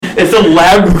It's a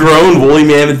lab-grown woolly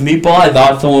mammoth meatball. I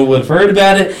thought someone would have heard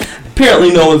about it.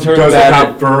 Apparently, no one's heard Does about it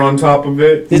have fur on top of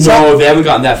it? No, they haven't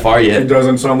gotten that far yet. It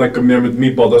doesn't sound like a mammoth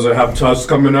meatball. Does it have tusks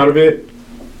coming out of it?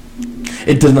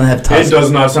 It does not have tusks. It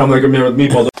does not sound like a mammoth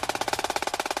meatball.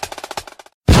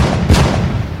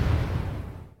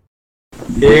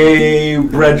 Hey,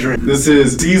 brethren. This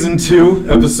is Season 2,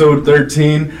 Episode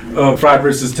 13 of Fried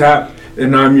vs. Tap,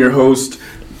 and I'm your host,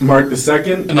 Mark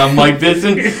II. And I'm Mike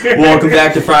Bisson. Welcome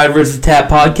back to Fried vs. Tap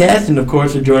podcast, and of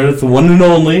course, for joining us, the one and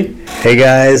only. Hey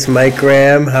guys, Mike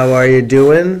Graham, how are you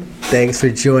doing? Thanks for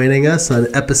joining us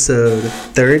on episode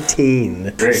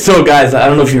 13. Great. So, guys, I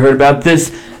don't know if you heard about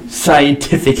this.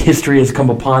 Scientific history has come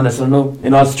upon us. I don't know.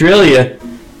 In Australia,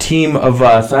 a team of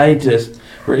scientists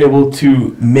were able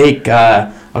to make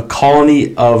a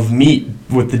colony of meat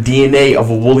with the DNA of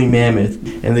a woolly mammoth,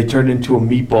 and they turned it into a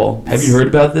meatball. Have you heard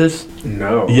about this?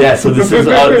 No. Yeah. So this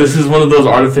is one of those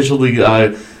artificially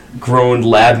grown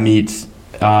lab meats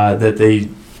that they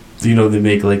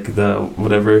make like the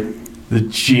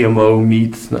GMO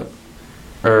meats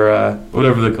or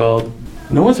whatever they're called.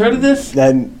 No one's heard of this?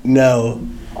 No.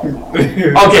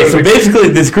 Okay, so basically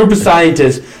this group of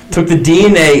scientists took the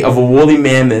DNA of a woolly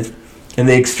mammoth and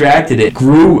they extracted it,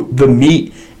 grew the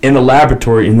meat in a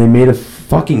laboratory, and they made a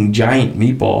fucking giant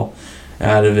meatball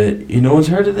out of it. No one's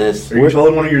heard of this? Are you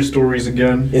telling one of your stories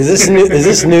again? Is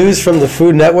this news from the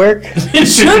Food Network? It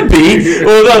should be.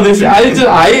 Well, no,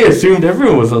 I assumed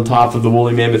everyone was on top of the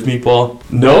woolly mammoth meatball.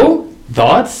 No?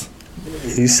 Thoughts?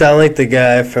 You sound like the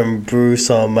guy from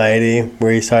Bruce Almighty,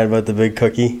 where he's talking about the big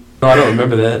cookie. No, I don't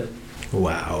remember that.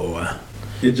 Wow.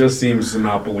 It just seems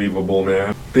not believable,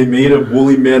 man. They made a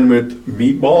woolly mammoth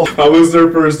meatball. How was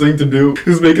their first thing to do?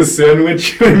 Just make a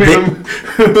sandwich? They made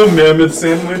a mammoth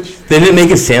sandwich? They didn't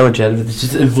make a sandwich out of it.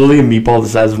 It's literally a meatball the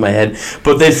size of my head.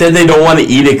 But they said they don't want to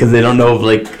eat it because they don't know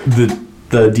if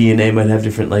the DNA might have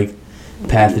different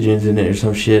pathogens in it or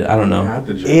some shit. I don't know.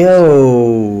 Pathogens?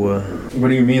 Ew. What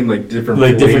do you mean, different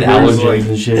different flavors? allergens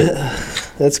and shit.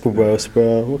 That's gross,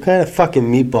 bro. What kind of fucking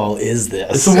meatball is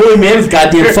It's this? a woolly mammoth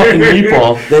goddamn fucking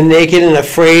meatball. The naked and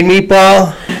afraid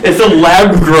meatball? It's a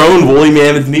lab-grown woolly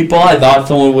mammoth meatball. I thought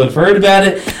someone would have heard about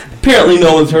it. Apparently,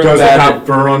 no one's heard Does it about have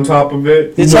fur on top of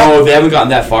it? No, they haven't gotten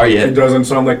that far It yet. doesn't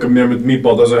sound like a mammoth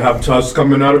meatball. Does it have tusks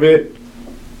coming out of it?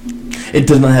 It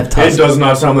does not have tusks. It does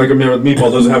not sound like a mammoth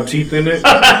meatball. Does it have teeth in it?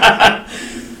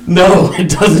 No, it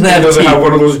doesn't have Does teeth. it have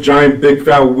one of those giant, big,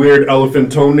 fat, weird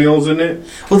elephant toenails in it?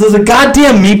 Well, there's a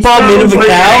goddamn meatball made of a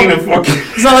cow.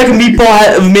 It's not like a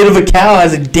meatball made of a cow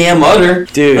has a damn udder.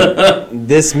 Dude,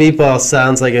 this meatball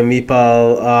sounds like a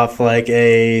meatball off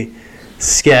a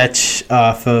sketch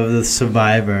off of The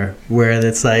Survivor, where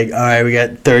it's all right, we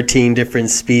got 13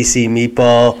 different species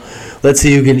meatball. Let's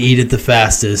see who can eat it the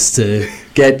fastest to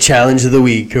get challenge of the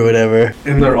week or whatever.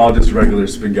 And they're all just regular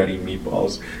spaghetti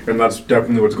meatballs. And that's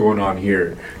definitely what's going on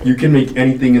here. You can make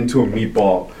anything into a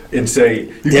meatball and say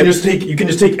you can just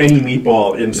take any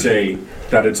meatball and say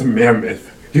that it's a mammoth.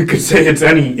 You could say it's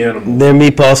any animal. They're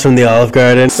meatballs from the Olive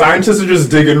Garden. Scientists are just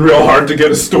digging real hard to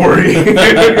get a story. Look,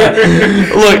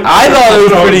 I thought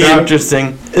it was pretty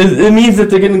interesting. It means that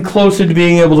they're getting closer to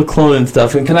being able to clone and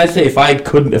stuff. And can I say, if I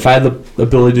had the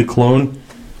ability to clone,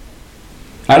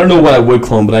 I don't know what I would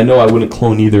clone, but I know I wouldn't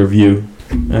clone either of you.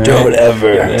 All Don't right?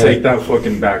 ever. Yeah, take that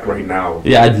fucking back right now.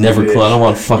 Yeah, I'd never clone. I don't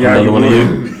want to fuck Yeah, another you one of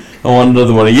you. I want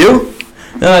another one of you.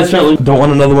 No, I certainly don't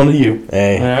want another one of you.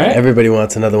 Hey, All right. everybody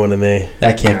wants another one of me.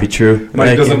 That can't be true. Mike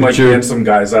That doesn't can't be like true. handsome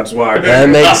guys, that's why. That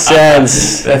makes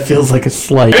sense. That feels like a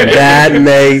slight. That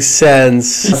makes sense.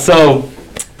 So,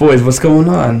 boys, what's going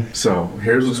on? So,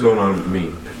 here's what's going on with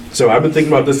me. So, I've been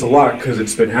thinking about this a lot because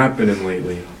it's been happening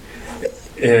lately.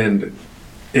 And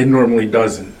it normally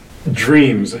doesn't.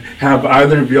 Dreams. Have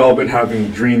either of y'all been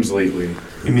having dreams lately?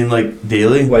 You mean like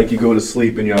daily? Like you go to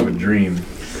sleep and you have a dream.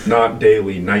 Not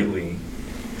daily, nightly.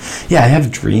 Yeah, I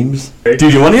have dreams. Dude,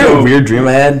 you want to hear a weird dream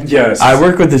I had? Yes. I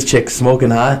work with this chick,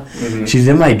 Smoking Hot. Mhm. She's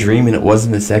in my dream, and it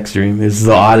wasn't a sex dream. It was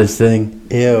the oddest thing.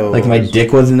 Ew. Like, my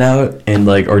dick wasn't out, and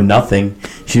or nothing.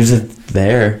 She was just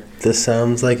there. This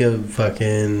sounds like a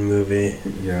fucking movie.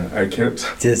 Yeah, I can't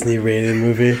Disney rated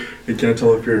movie.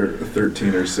 tell if you're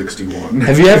 13 or 61.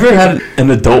 Have you ever had an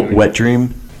adult wet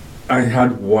dream? I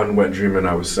had one wet dream and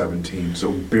I was 17,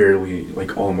 so barely,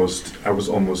 I was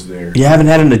almost there. You haven't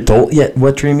had an adult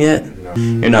wet dream yet? No.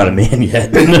 You're not a man yet.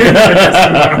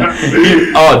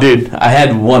 Oh, dude, I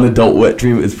had one adult wet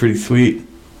dream. It was pretty sweet.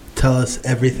 Tell us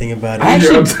everything about it. I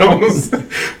actually- Tell us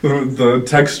the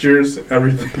textures,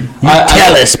 everything.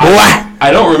 Tell us, boy. I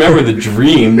don't remember the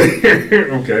dream.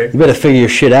 Okay. You better figure your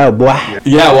shit out, boy.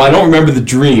 Yeah, well, I don't remember the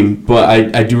dream, but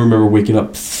I do remember waking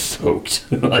up so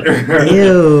soaked. Like,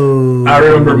 Ew. I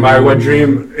remember my wet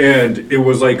dream, and it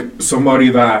was like somebody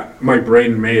that my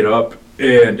brain made up,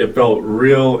 and it felt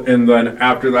real. And then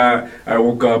after that, I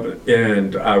woke up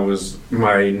and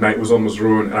my night was almost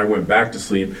ruined, and I went back to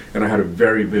sleep, and I had a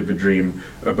very vivid dream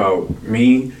about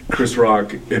me, Chris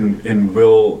Rock, and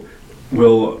Will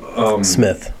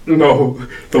Smith. No,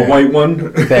 the white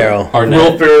one. Farrell. Arnett.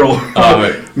 Will Ferrell.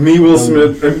 Right. Me,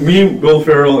 Will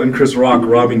Ferrell, and Chris Rock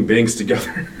robbing banks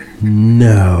together.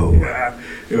 No. Yeah,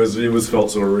 it was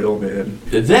felt so real, man.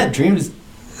 That dreams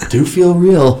do feel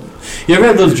real. You ever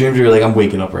have those dreams where you're like, I'm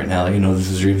waking up right now, like, this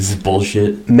is a dream, this is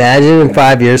bullshit? Imagine in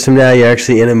 5 years from now, you're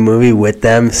actually in a movie with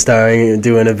them,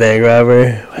 doing a bank robber.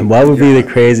 And what would be the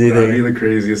crazy That'd be thing? the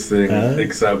craziest thing,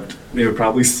 except it would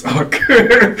probably suck.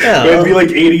 Yeah. I'd be like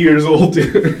 80 years old,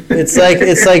 dude. It's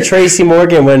like Tracy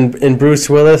Morgan when in Bruce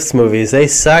Willis movies. They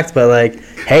sucked, but like,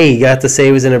 hey, you got to say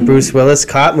he was in a Bruce Willis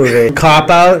cop movie.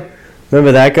 Cop Out.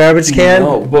 Remember that garbage can?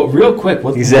 No, but real quick,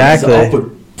 Exactly. what's up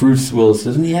with Bruce Willis?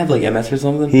 Doesn't he have like MS or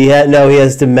something? He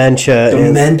has dementia.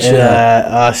 Dementia.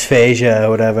 And aphasia or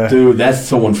whatever. Dude, that's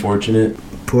so unfortunate.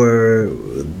 Poor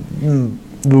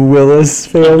the Willis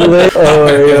family. Oh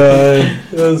my god.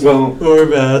 Those poor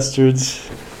bastards.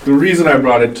 The reason I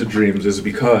brought it to dreams is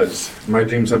because my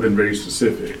dreams have been very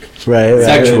specific. Right.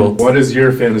 Sexual. What is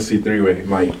your fantasy three-way,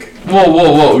 Mike?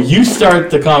 Whoa. You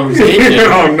start the conversation.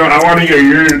 Oh, no, I want to hear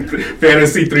your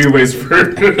fantasy three-ways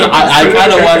first. I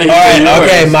kind of want to hear yours.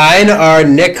 Okay, mine are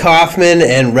Nick Kaufman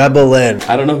and Rebel Lynn.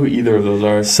 I don't know who either of those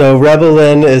are. So Rebel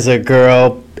Lynn is a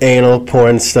girl anal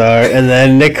porn star, and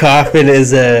then Nick Kaufman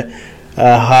is a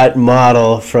hot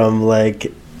model from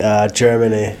like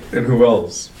Germany. And who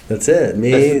else? That's it.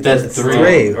 Me. That's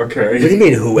three. Okay. What do you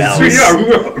mean, who else? Yeah,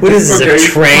 who else? What is this, Okay. a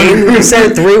train? You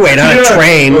said a three-way, not a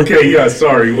train. Okay, yeah,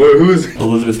 sorry. Who's...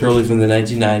 Elizabeth Hurley from the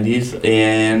 1990s,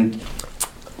 and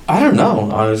I don't know,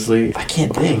 honestly. I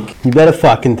can't think. You better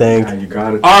fucking think. Yeah, you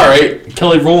got it. All right,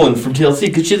 Kelly Rowland from TLC,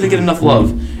 because she doesn't get enough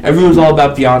love. Everyone's all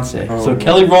about Beyonce. So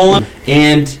Kelly Rowland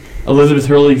and Elizabeth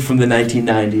Hurley from the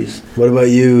 1990s. What about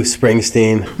you,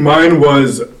 Springsteen? Mine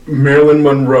was Marilyn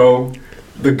Monroe,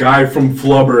 the guy from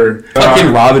Flubber,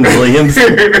 Fucking Robin Williams.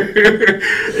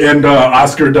 and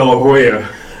Oscar De La Hoya.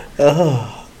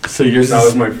 Oh. So yours That was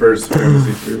is... my first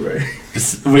fantasy three-way.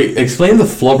 Wait, explain the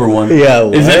Flubber one. Yeah,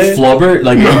 what? Is it Flubber?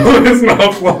 Like, No, it's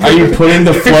not Flubber. are you putting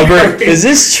the Flubber... Is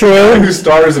this true? Who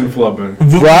stars in Flubber?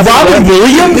 Robin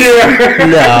Williams? Yeah.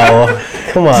 No.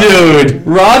 Come on. Dude,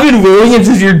 Robin Williams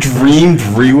is your dream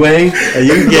three-way? Are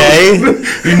you gay?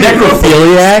 You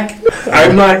necrophiliac?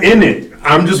 I'm not in it.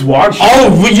 I'm just watching.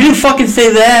 Oh, well, you didn't fucking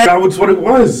say that. That was what it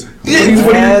was.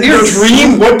 Your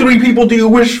dream? What three people do you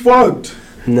wish fucked?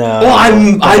 No.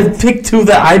 Well, I picked two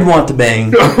that I'd want to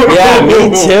bang. Yeah,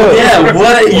 me too. Yeah,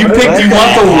 what? You picked, you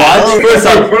want to watch? First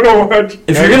I off, want to watch.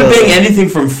 if you're gonna bang anything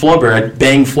from Flubber, I'd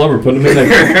bang Flubber. Put him in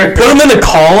the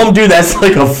column, dude. That's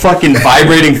like a fucking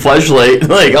vibrating fleshlight.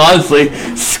 Like, honestly,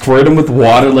 squirt him with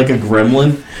water like a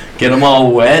gremlin. Get him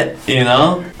all wet, you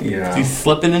know? Yeah. He's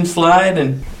slipping and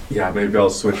sliding. Yeah, maybe I'll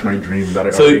switch my dream that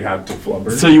I So- already have to Flubber.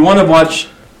 So you want to watch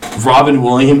Robin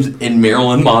Williams and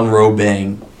Marilyn Monroe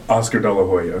bang? Oscar De La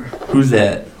Hoya, Who's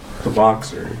that? the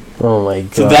boxer. Oh my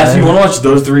god. So that's you want to watch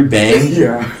those three bang?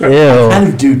 Yeah. Ew. I kind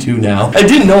of do too now. I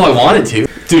didn't know I wanted to.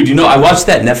 Dude, I watched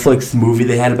that Netflix movie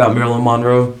they had about Marilyn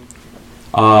Monroe.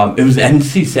 It was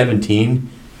NC-17, and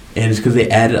it's because they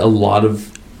added a lot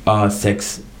of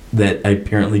sex that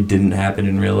apparently didn't happen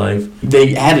in real life.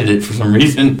 They added it for some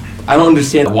reason. I don't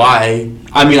understand why.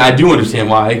 I mean, I do understand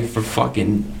why, for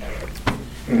fucking,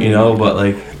 but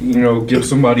like... Give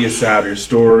somebody a sadder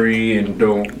story and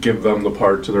don't give them the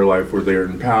part to their life where they're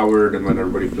empowered and then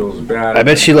everybody feels bad. I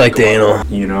bet she liked anal.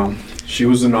 She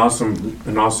was an awesome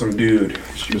dude.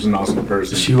 She was an awesome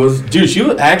person. She was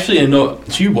actually,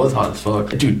 she was hot as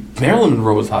fuck. Dude, Marilyn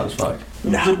Monroe was hot as fuck.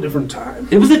 It was a different time.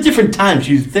 It was a different time.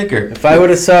 She was thicker. If I would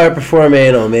have saw her perform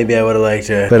anal, maybe I would have liked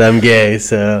her. But I'm gay,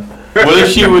 so. What if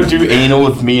she would do anal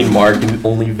with me and Mark and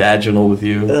only vaginal with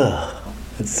you? Ugh.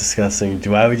 That's disgusting.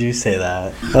 Why would you say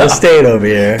that? I'm staying over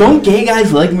here. Don't gay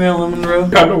guys like Marilyn Monroe?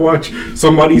 Gotta watch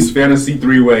somebody's fantasy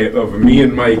three-way of me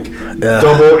and Mike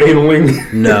double analing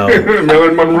No.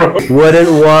 Marilyn Monroe.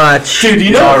 Wouldn't watch.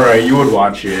 Dude, Alright, you would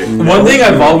watch it. one thing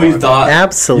I've always thought... You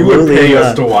Absolutely would pay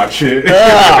us not. to watch it.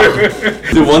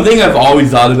 The one thing I've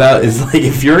always thought about is, like,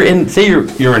 if you're in... Say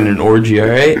you're in an orgy,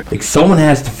 alright? Like, someone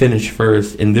has to finish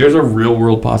first, and there's a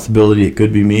real-world possibility it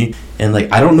could be me. And,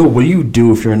 like, I don't know, what do you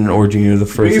do if you're in an orgy and you're the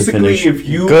first Basically, to finish. if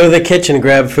you Go to the kitchen and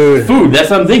grab food. Food, that's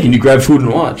what I'm thinking. You grab food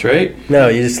and watch, right? No,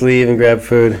 you just leave and grab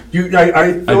food. I feel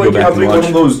I'd go like you back have and like one watch.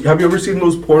 of those. Have you ever seen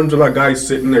those porns of that guy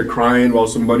sitting there crying while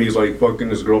somebody's like fucking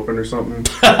his girlfriend or something?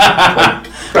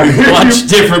 Watch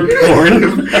different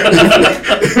porn.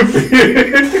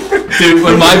 Dude,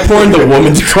 when my porn, the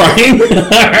woman's crying.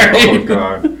 Oh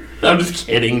god. I'm just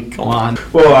kidding. Come on.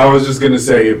 Well, I was just gonna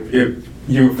say if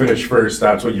you finish first,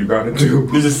 that's what you gotta do.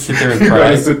 You just sit there and You cry.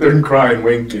 gotta sit there and cry and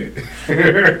wink it.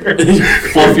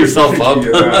 Fluff yourself up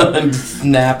Yeah. and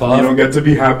snap off. You don't get to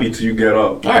be happy till you get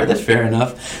up. All right, that's fair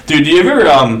enough, dude. Do you ever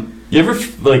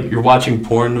like you're watching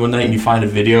porn one night and you find a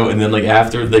video and then like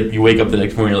after like you wake up the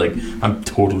next morning you're like I'm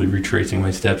totally retracing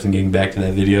my steps and getting back to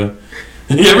that video.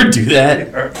 You ever do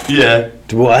that? Yeah.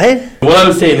 What? What I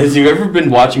was saying is, you ever been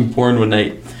watching porn one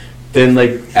night, then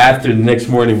like after the next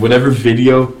morning, whatever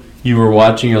video you were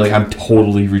watching, you're like I'm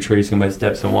totally retracing my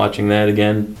steps and watching that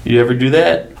again. You ever do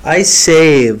that? I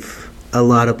save a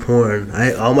lot of porn.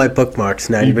 All my bookmarks,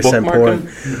 90% bookmark porn.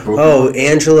 them? Oh,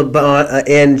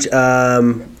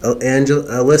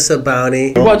 Alyssa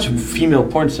Bounty. You watch female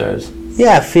porn stars.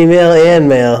 Yeah, female and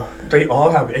male. They all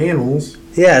have anals.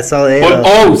 Yeah, it's all But,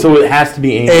 anal. so it has to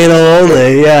be anal. Anal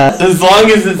only, yeah. As long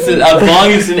as it's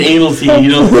an anal scene,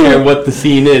 you don't care what the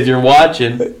scene is. You're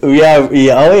watching. Yeah,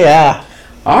 oh yeah.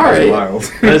 All That's right, wild.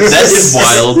 that is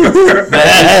wild.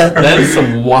 That is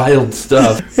some wild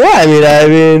stuff. Yeah, I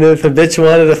mean, if a bitch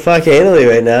wanted to fuck anally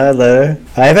right now, I'd let her.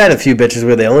 I've had a few bitches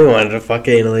where they only wanted to fuck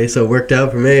anally, so it worked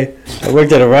out for me. I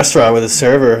worked at a restaurant with a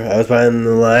server. I was behind the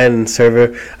line, and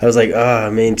server, I was like, oh, I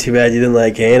mean, too bad you didn't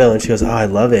like anal. And she goes, oh, I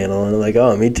love anal. And I'm like,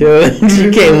 oh, me too. And she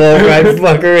came over, I'd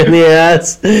fuck her in the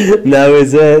ass. And that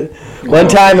was it. One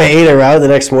time I ate her out. The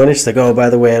next morning, she's like, oh, by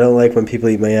the way, I don't like when people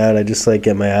eat me out. I just like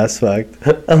get my ass fucked.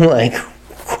 I'm like,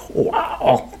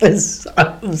 wow. I'm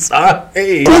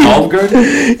sorry. Olive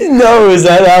Garden? No, it was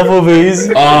at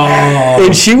Applebee's. Oh.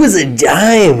 And she was a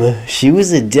dime. She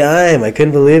was a dime. I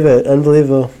couldn't believe it.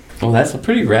 Unbelievable. Well, that's a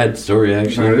pretty rad story, That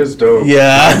actually. is dope.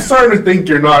 Yeah. I'm starting to think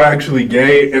you're not actually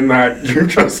gay and that you're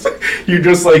just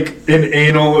like an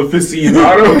anal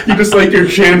aficionado. You just like your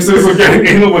chances of getting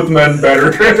anal with men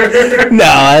better. No,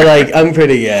 I'm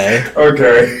pretty gay.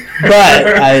 Okay.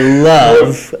 But I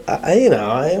love, you know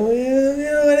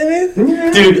what I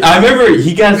mean? Dude, I remember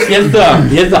he has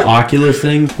the Oculus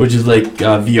thing, which is like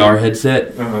a VR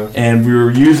headset, and we were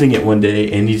using it one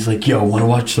day, and he's like, "Yo, want to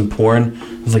watch some porn?"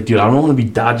 I was like, "Dude, I don't want to be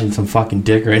dodging some fucking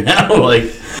dick right now." Like,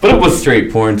 but it was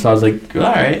straight porn, so I was like, "All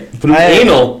right," but it was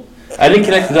anal. I didn't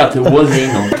connect the dots. It was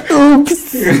anal.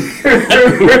 Oops.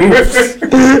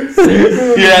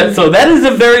 Yeah, so that is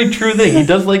a very true thing. He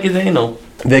does like his anal.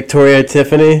 Victoria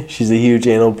Tiffany. She's a huge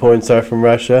anal porn star from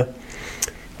Russia.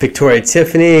 Victoria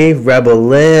Tiffany, Rebel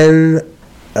Lynn,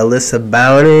 Alyssa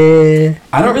Bounty.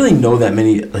 I don't really know that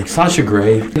many, like Sasha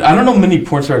Grey. I don't know many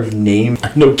porn stars' names.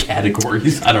 I know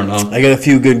categories. I don't know. I got a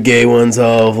few good gay ones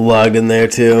all logged in there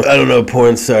too. I don't know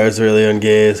porn stars really on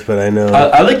gays, but I know.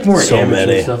 I like more So amateur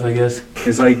many. stuff, I guess.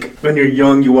 It's like when you're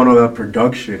young, you want all that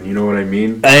production. You know what I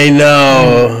mean? I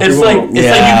know. It's like you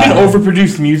Yeah. can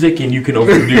overproduce music and you can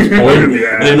overproduce porn.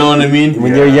 Yeah. You know what I mean?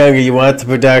 When you're younger, you want the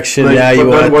production. Like, Now you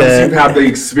but then want once you've the. had the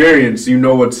experience, you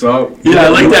know what's up. Yeah, I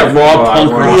like that raw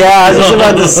punk rock. Yeah, I was just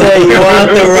about to say you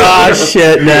want the raw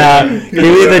shit now. Give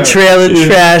me the trailer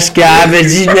trash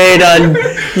garbage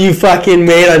you fucking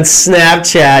made on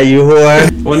Snapchat, you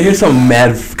whore. Want to hear something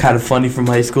mad, kind of funny from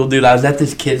high school, dude? I was at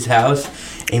this kid's house,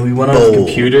 and we went on his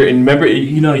computer, and remember,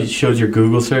 you know, it shows your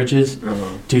Google searches?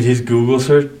 Dude, his Google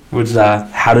search was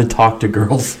how to talk to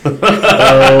girls. Oh my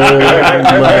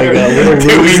god, what a Dude,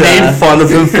 we loser. made fun of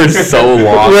him for so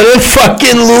long. What a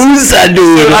fucking loser,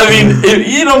 dude. I mean,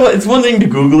 you know what? It's one thing to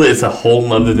Google it. It's a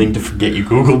whole other thing to forget you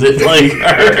Googled it. Like,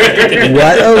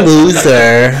 What a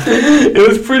loser. it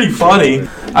was pretty funny.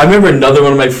 I remember another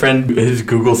one of my friend. His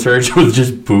Google search was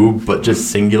just boob, but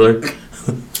just singular.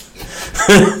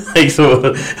 Like, so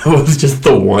it was just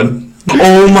the one.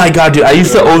 Oh my god, dude! I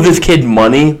used to owe this kid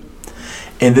money,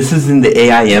 and this is in the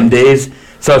AIM days.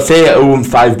 So say I owe him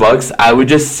 $5, I would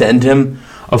just send him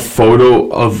a photo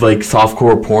of like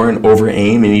softcore porn over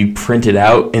AIM, and he'd print it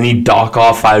out, and he'd dock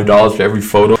off $5 for every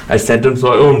photo I sent him. So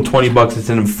I owe him $20 to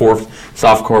send him 4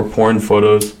 softcore porn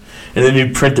photos, and then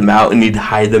he'd print them out and he'd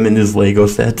hide them in his Lego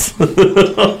sets.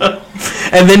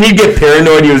 And then he'd get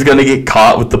paranoid he was gonna get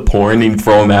caught with the porn, and he'd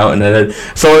throw them out, and then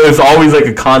so it was always like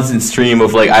a constant stream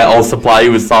of like, I'll supply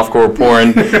you with softcore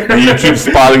porn, and you keep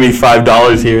spotting me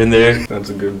 $5 here and there. That's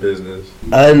a good business.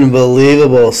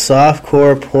 Unbelievable.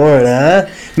 Softcore porn, huh?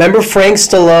 Remember Frank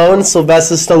Stallone,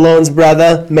 Sylvester Stallone's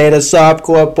brother, made a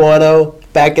softcore porno?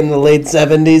 back in the late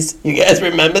 70s? You guys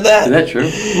remember that? Is that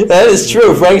true? That is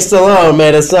true. Frank Stallone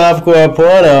made a softcore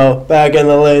porno back in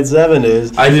the late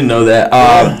 70s. I didn't know that.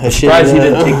 Yeah, Surprised he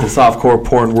didn't take the softcore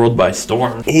porn world by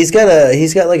storm. He's got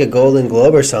like a Golden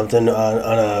Globe or something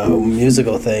on a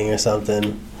musical thing or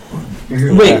something.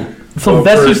 Wait,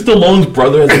 Sylvester Stallone's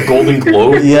brother has a Golden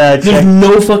Globe? Yeah, There's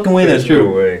no fucking way that's No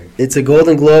true. way. it's a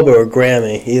Golden Globe or a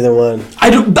Grammy, either one. I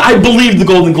believe the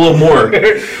Golden Globe more.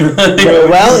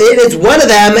 Well, it is one of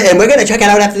them, and we're gonna check it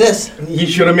out after this. He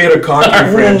should have made a cocky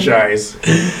franchise.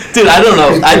 Dude, I don't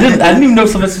know. I didn't even know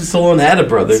Sylvester Stallone had a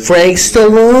brother. Frank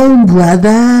Stallone, brother.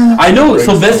 I know Frank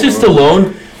Sylvester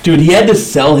Stallone. Dude, he had to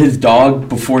sell his dog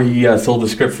before he sold the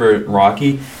script for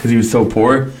Rocky because he was so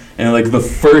poor. And like the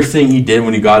first thing he did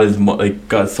when he got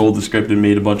sold the script and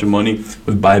made a bunch of money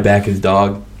was buy back his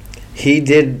dog. He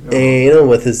did anal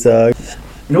with his dog.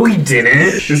 No, he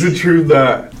didn't. Is it true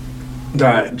that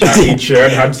Jackie Chan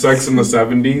had sex in the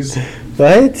 70s?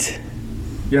 What?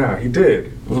 Yeah, he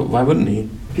did. Well, why wouldn't he?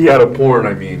 He had a porn,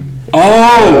 I mean.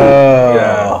 Oh!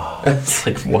 Yeah. That's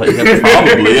like what? Yeah,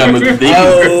 probably. I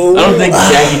don't think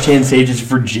Jackie Chan saved his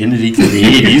virginity to the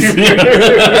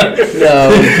 80s.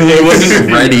 No. He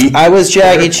wasn't ready. I was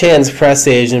Jackie Chan's press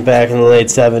agent back in the late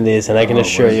 70s, and I can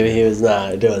assure you he was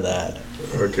not doing that.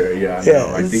 Okay, yeah, Yes.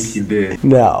 no, I think he did.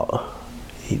 No,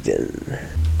 he didn't.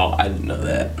 Oh, I didn't know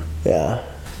that. Yeah.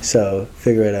 So,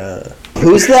 figure it out.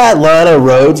 Who's that Lana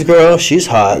Rhodes girl? She's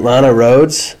hot. Lana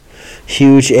Rhodes.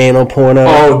 Huge anal porno.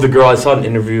 Oh, the girl, I saw an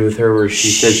interview with her where she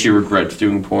said she regrets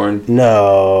doing porn.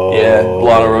 No. Yeah,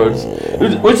 Lana Rhodes.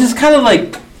 Which is kind of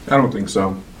like, I don't think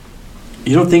so.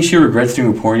 you don't think she regrets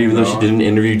doing porn even though she No. did an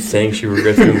interview saying she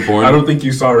regrets doing porn? I don't think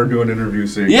you saw her do an interview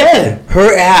saying. Yeah,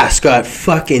 Her ass got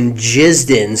fucking jizzed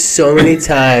in so many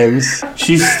times.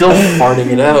 she's still farting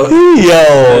it out.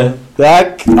 Yo,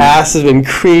 that ass has been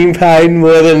cream pied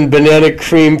more than Banana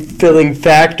Cream Filling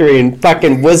Factory in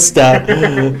fucking Worcester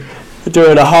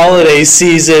during a holiday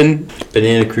season.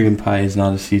 Banana cream pie is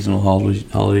not a seasonal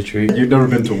holiday treat. You've never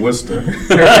been to Worcester.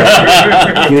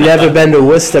 You never been to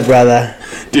Worcester, brother.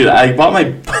 Dude, I bought my.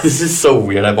 This is so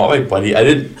weird. I bought my buddy.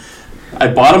 I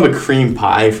bought him a cream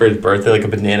pie for his birthday, like a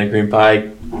banana cream pie.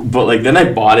 But like then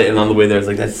I bought it, and on the way there, I was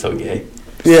like, "That's so gay."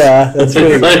 Yeah, that's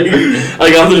really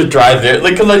like I was gonna drive there,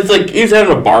 like, cause it's like he was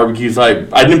having a barbecue. So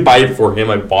I didn't buy it for him.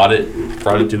 I bought it,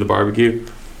 brought it to the barbecue.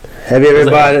 Have you ever Was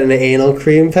that- bought an anal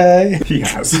cream pie? He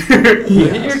has. Look at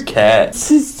your cat.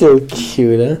 This is so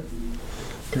cute,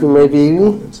 huh? My baby?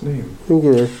 What's his name? Look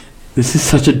at her. This is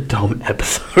such a dumb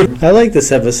episode. I like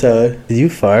this episode. Did you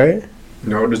fart?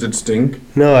 No, does it stink?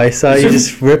 No, I saw you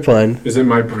just rip one. Is it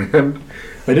my brand?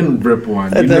 I didn't rip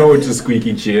one. I You thought- know it's a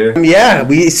squeaky chair. Yeah,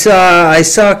 I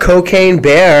saw Cocaine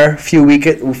Bear a few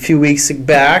weeks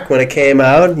back when it came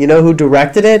out. You know who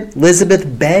directed it? Elizabeth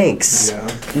Banks. Yeah.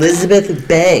 Elizabeth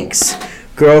Banks.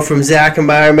 Girl from Zack and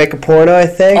Myra Make a Porno, I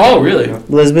think. Oh, really?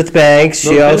 Elizabeth Banks.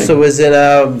 No She also kidding. was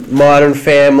in Modern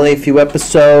Family, a few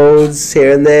episodes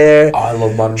here and there. Oh, I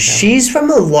love Modern Family. She's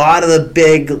from a lot of the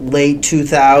big late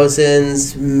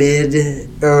 2000s,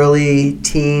 early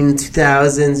teen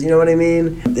 2000s, you know what I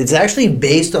mean? It's actually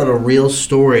based on a real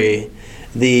story.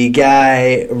 The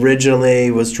guy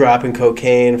originally was dropping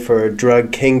cocaine for a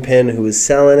drug kingpin who was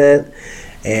selling it,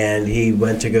 and he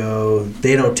went to go,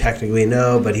 they don't technically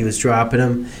know, but he was dropping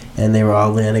them, and they were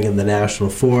all landing in the National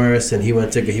Forest, and he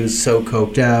was so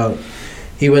coked out.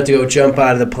 He went to go jump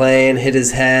out of the plane, hit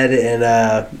his head,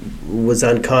 and was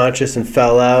unconscious and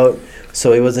fell out.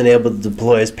 So he wasn't able to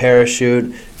deploy his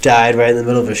parachute. Died right in the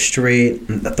middle of a street.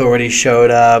 Authorities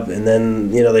showed up, and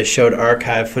then they showed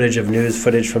archive footage of news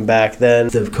footage from back then.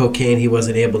 The cocaine he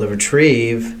wasn't able to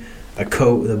retrieve,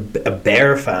 a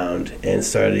bear found and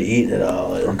started eating it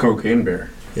all. A cocaine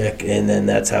bear. Yeah, and then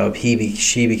that's how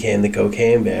she became the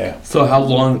cocaine bear. So how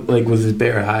long, was his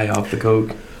bear high off the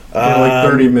coke? For like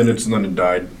 30 minutes and then it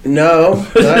died. No,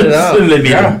 not at all.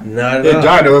 Yeah. Not at It all.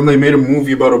 died and then they made a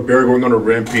movie about a bear going on a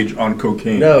rampage on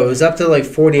cocaine. No, it was up to like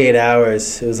 48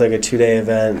 hours. It was like a 2-day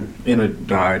event. And it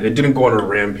died. It didn't go on a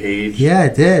rampage. Yeah,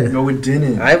 it did. No, it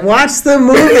didn't. I watched the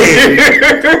movie.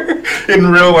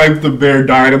 In real life, the bear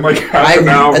died in like half an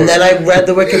hour. And then I read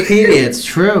the Wikipedia. It's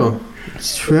true.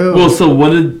 It's true. Well, so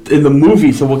in the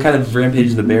movie? So what kind of rampage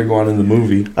did the bear go on in the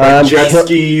movie? jet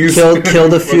skis.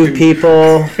 Killed a few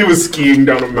people. He was skiing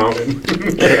down a mountain.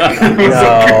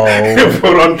 No.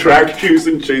 Put on track shoes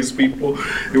and chase people.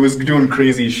 It was doing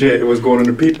crazy shit. It was going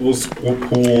into people's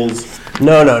pools.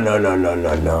 No.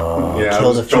 Yeah, Killed it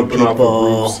was a few jumping off of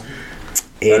people. roofs.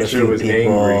 Ate That a shit few was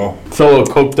people. angry. So a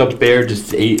coked up bear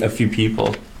just ate a few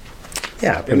people.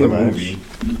 Yeah, in pretty the much. movie.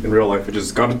 In real life, it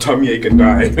just got a tummy ache and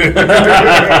died.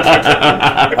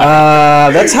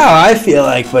 That's how I feel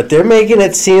like, but they're making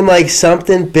it seem like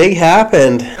something big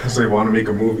happened. Because they want to make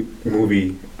a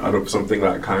movie out of something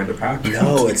that kind of happened.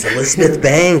 No, it's Elizabeth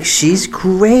Banks. She's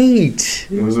great.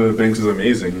 Elizabeth Banks is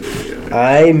amazing.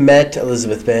 I met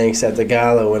Elizabeth Banks at the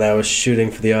gala when I was shooting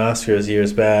for the Oscars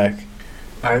years back.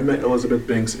 I met Elizabeth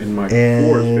Banks in my And-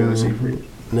 fourth fantasy free.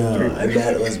 No, I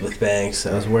met Elizabeth Banks.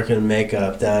 I was working in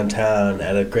makeup downtown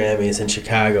at a Grammys in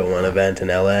Chicago, one event in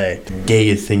LA.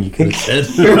 Gayest thing you could have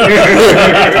said.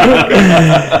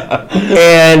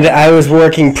 And I was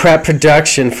working prep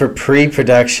production for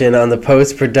pre-production on the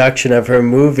post-production of her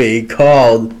movie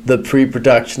called The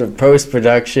Pre-Production of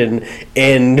Post-Production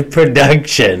in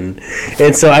Production.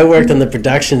 And so I worked on the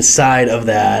production side of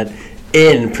that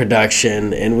in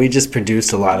production, and we just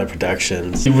produced a lot of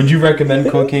productions. Would you recommend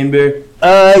Cocaine Bear?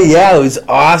 Yeah, it was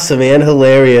awesome and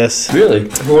hilarious. Really?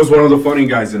 Who was one of the funny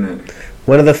guys in it?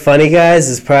 One of the funny guys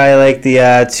is probably like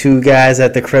the two guys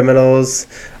at the Criminals.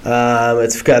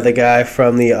 It's got the guy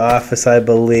from The Office, I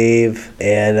believe,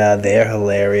 and they're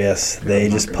hilarious. They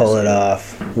just pull it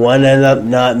off. One ended up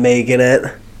not making it.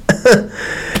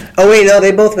 Oh wait, no,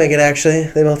 they both make it actually.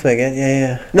 They both make it.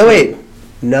 Yeah. No wait,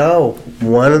 no,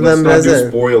 one of them Let's not do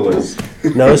doesn't. spoilers.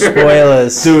 No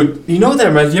spoilers. Dude, you know what that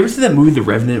reminds me? You ever see that movie The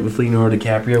Revenant with Leonardo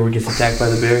DiCaprio where he gets attacked by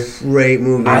the bear? Great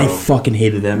movie. I fucking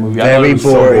hated that movie. I Very thought it was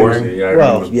boring. so boring. Yeah, I Well,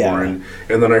 remember it was yeah. boring.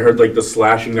 And then I heard like the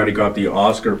slashing that he got the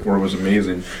Oscar for was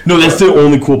amazing. No, that's the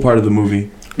only cool part of the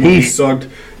movie. He sucked,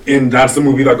 and that's the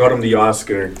movie that got him the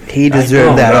Oscar. He know,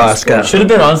 deserved that that's Oscar. Should have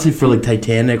been honestly for like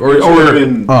Titanic or He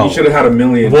Oh. should have had $1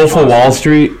 million. Wolf of Wall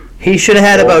Street. He should have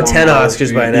had about Wolf 10 of Wall Oscars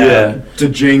Street. by now. Yeah. To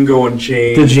Django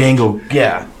Unchained. The Django.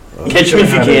 Yeah. Catch Me If You Should've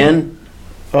had Can.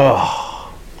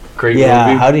 Oh, Great yeah.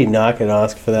 movie. How did he not get an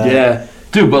Oscar for that? Yeah.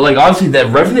 Dude, but like honestly,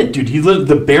 that Revenant, dude,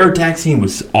 the bear attack scene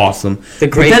was awesome. The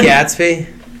Great But then- Gatsby.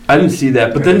 I didn't see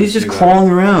that, but I then didn't he's just see that. crawling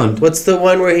around. What's the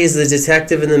one where he's the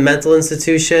detective in the mental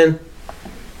institution?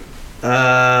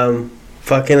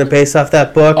 Fucking based off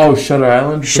that book. Oh, Shutter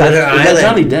Island. Shutter Is that Island.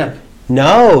 Johnny Depp.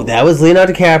 No, that was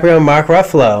Leonardo DiCaprio and Mark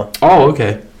Ruffalo. Oh,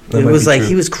 okay. That It might was be like true.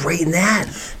 he was great in that.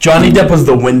 Johnny Depp was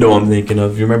The Window. I'm thinking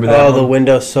of. You remember that? Oh, one? The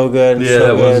Window's so good. Yeah, so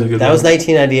that was good. a good That was one.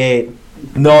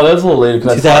 1998. No, that was a little later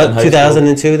because I saw it in high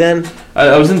 2002 then? school.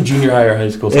 I was in junior high or high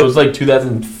school, so it was like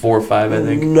 2004 or 5, I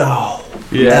think. No.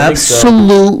 Yeah, I think so.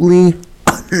 Absolutely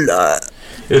not.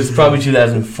 It was probably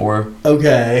 2004.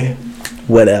 Okay.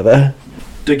 Whatever.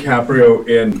 DiCaprio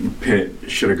and Pitt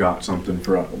should have got something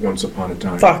for Once Upon a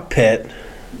Time. Fuck Pitt.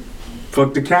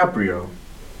 Fuck DiCaprio.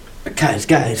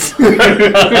 Guys. What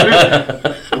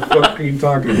the fuck are you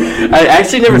talking about? I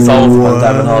actually never saw Once Upon a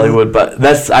Time in Hollywood, but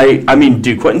I mean,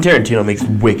 dude, Quentin Tarantino makes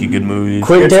wicked good movies.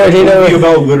 Quentin It's a movie Tarantino.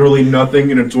 about literally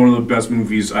nothing, and it's one of the best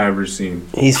movies I've ever seen.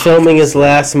 He's filming his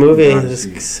last movie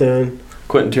Honestly. soon.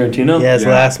 Quentin Tarantino? Yeah, his Yeah.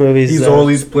 last movie. He's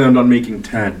always planned on making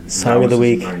 10. Song of the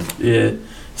week. Yeah.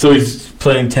 So he's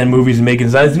playing 10 movies and making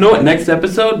signs. You know what? Next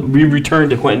episode, we return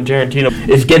to Quentin Tarantino.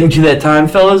 It's getting to that time,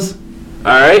 fellas.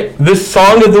 All right. This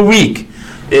song of the week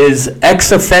is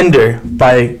Ex-Offender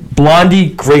by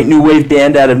Blondie, great new wave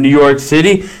band out of New York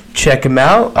City. Check him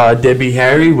out. Debbie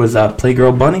Harry was a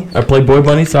Playboy Bunny.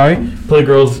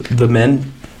 Playgirl's the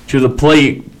men. She was a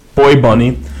Playboy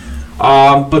Bunny.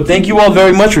 But thank you all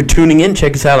very much for tuning in.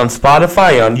 Check us out on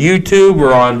Spotify, on YouTube,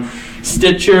 we're on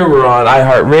Stitcher, we're on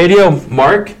iHeartRadio.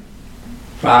 Mark?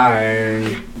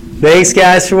 Bye. Thanks,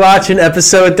 guys, for watching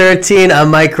episode 13. I'm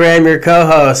Mike Graham, your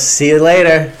co-host. See you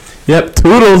later. Yep,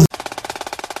 toodles.